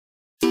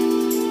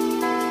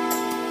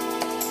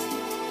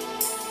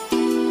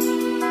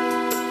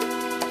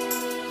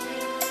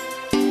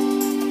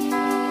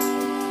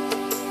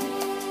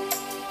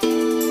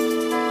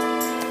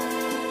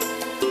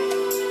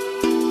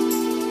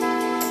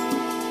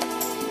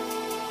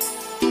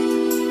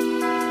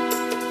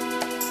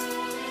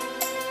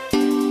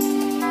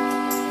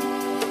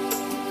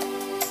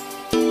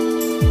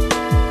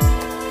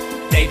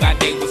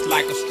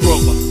like a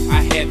struggle.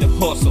 I had to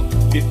hustle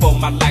before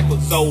my life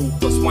was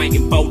over.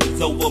 Swinging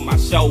boulders over my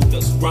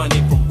shoulders,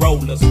 running from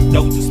rollers.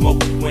 Those to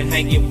smoke when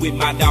hanging with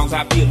my dogs,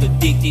 I feel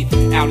addicted.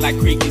 Out like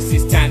crickets,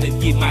 it's time to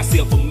give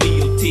myself a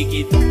meal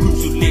ticket.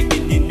 Crucial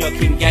licking in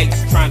Nucking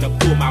Gates, trying to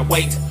pull my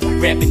weight.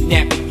 Rapping,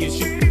 napping, and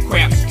shooting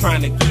craps,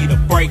 trying to get a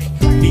break.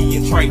 Me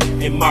and Trey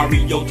and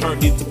Mario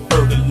turned into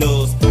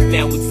burglars.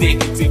 Now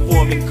executive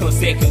forming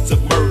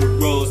consecutive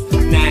murderers.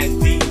 9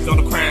 D's on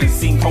the crime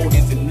scene,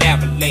 holdings and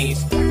avalanche.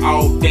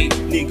 All day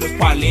niggas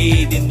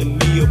parlayed in the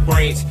meal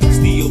branch.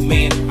 Still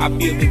man, I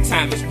feel the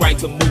time is right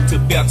to move to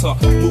better.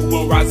 Move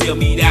on Roselle,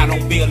 meet out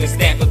on bail and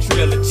stack a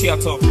trail of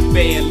cheddar.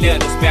 Bad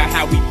letters about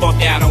how we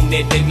bumped out on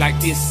that day like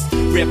this.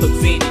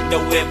 Represented no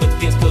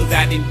evidence cause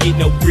I didn't get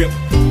no grip.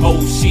 Oh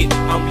shit,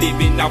 I'm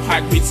living off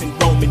hot grits and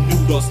Roman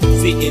noodles.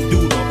 Sitting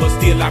doodle, but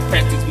still I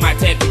practice my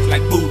tactics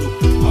like voodoo.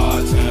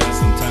 Hard times,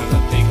 sometimes I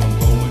think I'm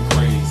going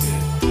crazy.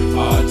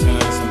 Hard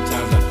times,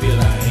 sometimes I feel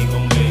I ain't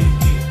gon'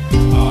 make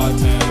it. Hard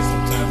times,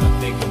 sometimes I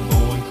think I'm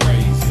going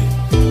crazy.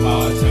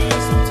 Hard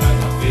times, sometimes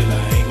I feel I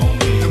ain't gon'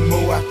 make it. The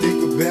more I think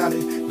about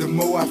it, the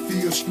more I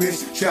feel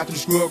stressed. Trapped in the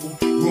struggle,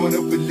 growing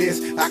up with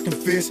less. I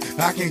confess,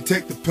 I can't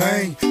take the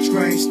pain.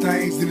 Strange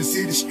things in the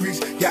city streets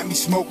got me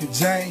smoking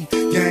Jane.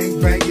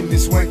 Gang banging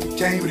this one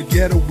came, but the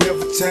ghetto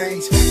ever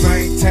changed.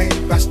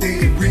 Maintained by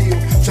staying real,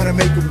 trying to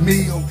make a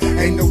meal.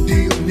 Ain't no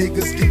deal,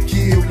 niggas get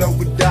killed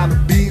over dollar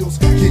bills.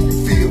 Can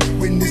you feel,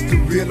 witness the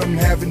real? I'm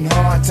having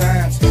hard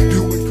times,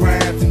 doing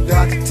crimes and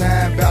dodging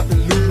time. About to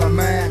lose my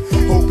mind,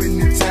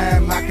 hoping in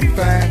time I can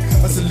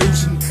find a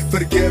solution for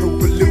the ghetto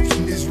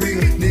pollution. Is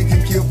real,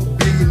 niggas kill for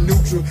being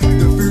neutral.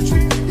 The future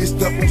is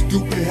stuck on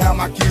stupid, how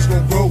my kids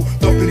gon' grow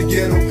up in the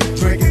ghetto,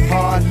 drinking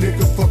hard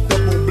liquor, fucked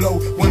up on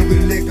blow. One with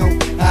a let go,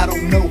 I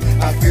don't know.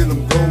 I feel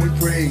I'm going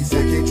crazy.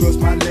 I can't trust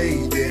my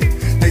lady.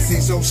 They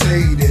seem so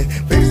shady.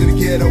 Babies in the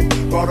ghetto,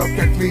 brought up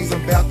crack fiends.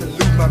 I'm about to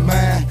lose my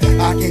mind.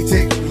 I can't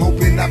take it,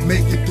 hoping I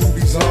make it through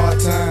these hard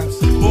times.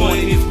 Born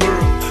in this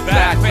world,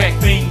 by a crack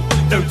fiend.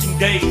 13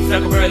 days, I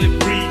can barely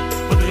breathe.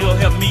 What the hell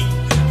help me?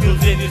 Cause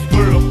in this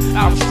world,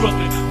 I was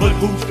struggling, but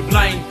who's to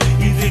blame?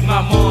 Is it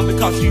my mom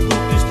because she hooped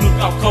and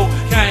snooked off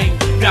cocaine?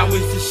 Now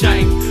it's a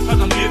shame, cause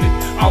I'm living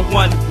on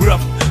one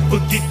breath.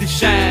 Forget the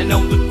shine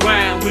on the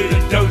ground with a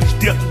dirty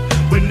step.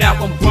 But now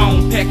I'm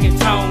grown, packing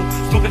tone,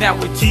 smoking out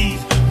with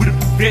cheese. With a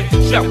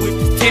prevention trap with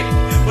the tip,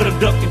 but I'm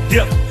ducking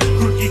death.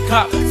 Crooked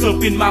cops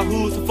up in my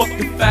hood, so fuck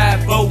the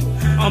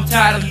 5-0. I'm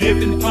tired of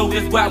living low,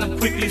 that's why I'm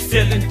quickly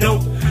selling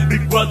dope.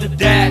 Big brother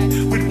died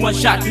with one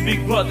shot to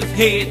big brother's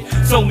head.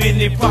 So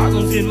many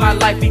problems in my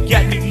life, it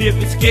got me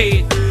living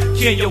scared.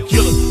 Can your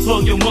killer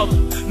hug your mother?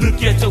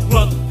 Look at your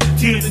brother,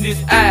 tears in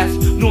his eyes,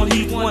 knowing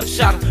he's one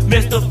shot,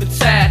 messed up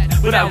inside.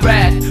 But I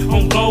ride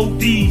on gold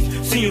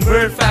D's, seeing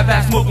bird fly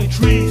by, smoking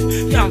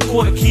trees, counting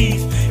quarter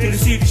keys in the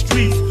city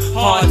streets.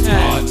 Hard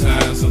times.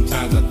 Hard times,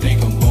 sometimes I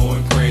think I'm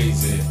going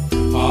crazy.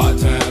 Hard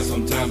times,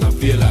 sometimes I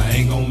feel I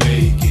ain't gon'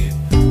 make it.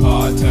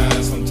 Hard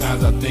times,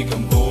 sometimes I think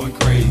I'm going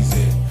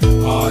crazy.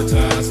 Hard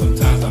times,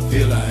 sometimes I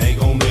feel I ain't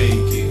gon' make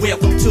it.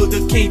 Welcome to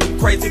the kingdom,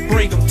 crazy,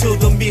 bring them to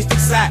the mystic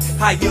side.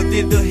 Higher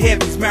than the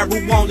heavens,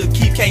 marijuana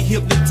keep, can't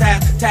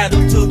hypnotize. Tied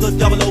up to the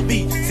double OB,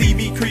 see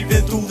me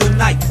creeping through the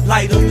night.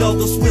 Light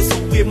another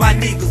swizzle with my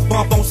niggas,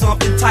 bump on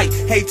something tight.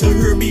 Hate to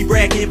hear me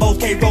bragging, both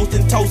can't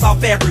roasting toast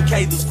off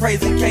fabricators.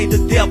 Crazy came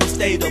the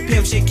devastator,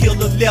 pimp shit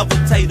killer,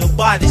 levitator,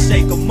 body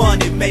shaker,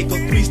 money maker.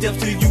 3 steps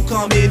till you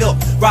coming up,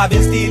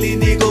 robbing,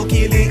 stealing, nigga,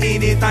 killing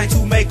anything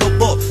to make a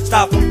buck.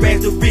 Stop from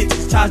rags to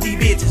riches, charge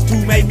these bitches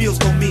to make meals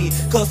come in.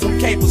 Cause some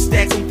capers,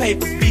 stack some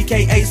papers,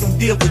 BKA some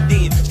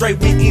dividends. Straight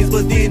with ends,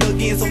 but then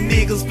again some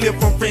niggas flip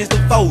from friends to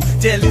foes.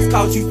 Jealous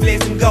cause you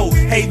flex and go,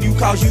 hate you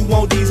cause you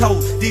want these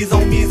hoes. These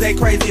on me they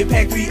crazy,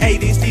 pack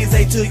 380, still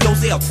say to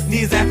yourself.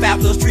 Niggas and 5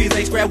 plus 3s,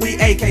 they scrap with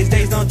AKs,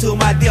 days done to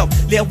my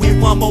death. Left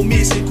with one more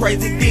mission,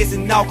 crazy this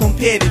and all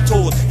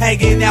competitors.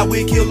 Hanging out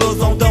with killers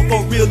on the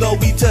for real, though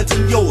we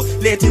touching yours.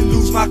 Let him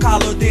loose my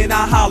collar, then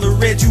I holler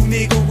at you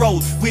nigga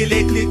rolls. Will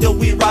it click up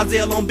with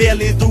Roselle on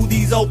belly through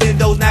these open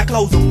doors, now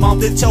close them. I'm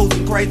the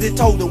chosen, crazy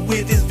told them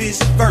with this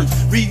vicious verse.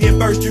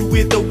 Reimburse you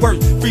with the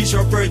worst, free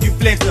chauffeur, you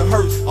flex the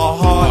hurt. A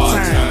hard